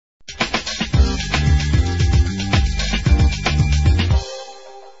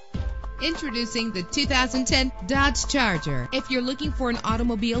Introducing the 2010 Dodge Charger. If you're looking for an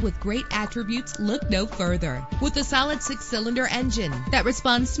automobile with great attributes, look no further. With a solid 6-cylinder engine that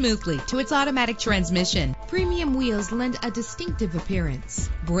responds smoothly to its automatic transmission, premium wheels lend a distinctive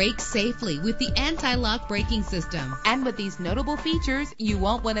appearance. Brake safely with the anti-lock braking system. And with these notable features, you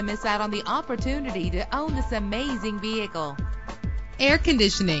won't want to miss out on the opportunity to own this amazing vehicle. Air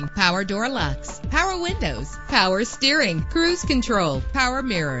conditioning, power door locks, power windows, power steering, cruise control, power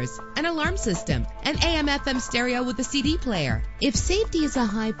mirrors, an alarm system, an AM/FM stereo with a CD player. If safety is a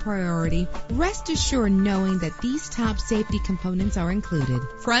high priority, rest assured knowing that these top safety components are included.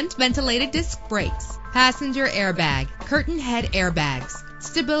 Front ventilated disc brakes, passenger airbag, curtain head airbags,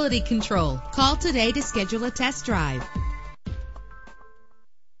 stability control. Call today to schedule a test drive.